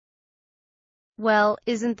Well,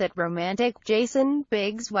 isn't that romantic? Jason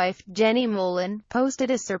Bigg's wife, Jenny Mollen, posted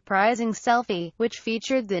a surprising selfie, which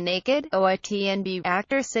featured the naked OITNB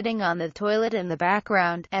actor sitting on the toilet in the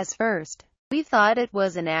background. As first, we thought it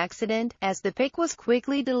was an accident, as the pic was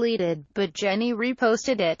quickly deleted, but Jenny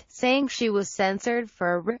reposted it, saying she was censored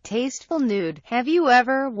for a tasteful nude. Have you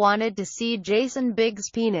ever wanted to see Jason Bigg's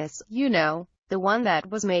penis? You know, the one that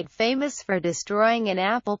was made famous for destroying an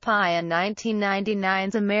apple pie in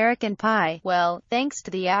 1999's American Pie. Well, thanks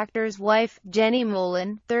to the actor's wife, Jenny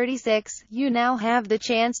Mollen, 36, you now have the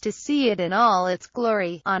chance to see it in all its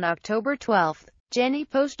glory. On October 12th, Jenny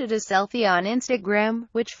posted a selfie on Instagram,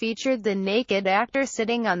 which featured the naked actor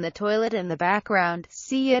sitting on the toilet in the background.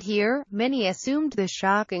 See it here? Many assumed the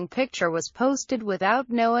shocking picture was posted without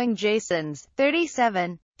knowing Jason's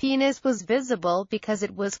 37 penis was visible because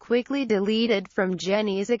it was quickly deleted from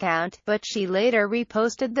Jenny's account, but she later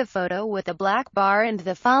reposted the photo with a black bar and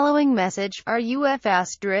the following message: "Are you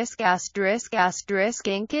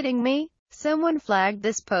kidding me?" Someone flagged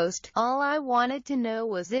this post. "All I wanted to know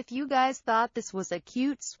was if you guys thought this was a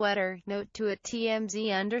cute sweater." Note to it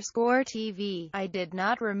TMZ_TV. I did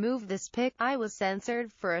not remove this pic. I was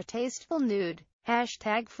censored for a tasteful nude.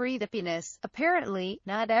 #free the penis. Apparently,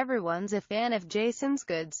 not everyone's a fan of Jason's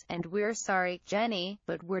goods, and we're sorry, Jenny,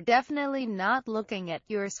 but we're definitely not looking at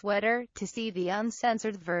your sweater to see the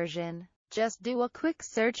uncensored version. Just do a quick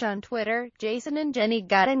search on Twitter. Jason and Jenny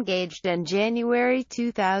got engaged in January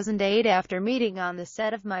 2008 after meeting on the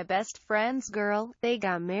set of My Best Friend's Girl. They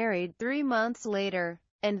got married 3 months later,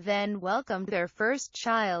 and then welcomed their first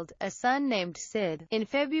child, a son named Sid. In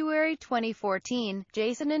February 2014,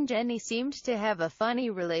 Jason and Jenny seemed to have a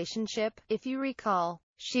funny relationship. If you recall,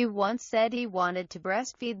 she once said he wanted to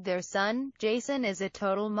breastfeed their son. Jason is a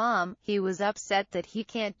total mom. He was upset that he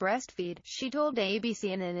can't breastfeed. She told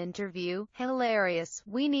ABC in an interview, "Hilarious.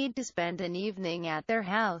 We need to spend an evening at their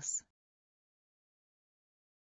house.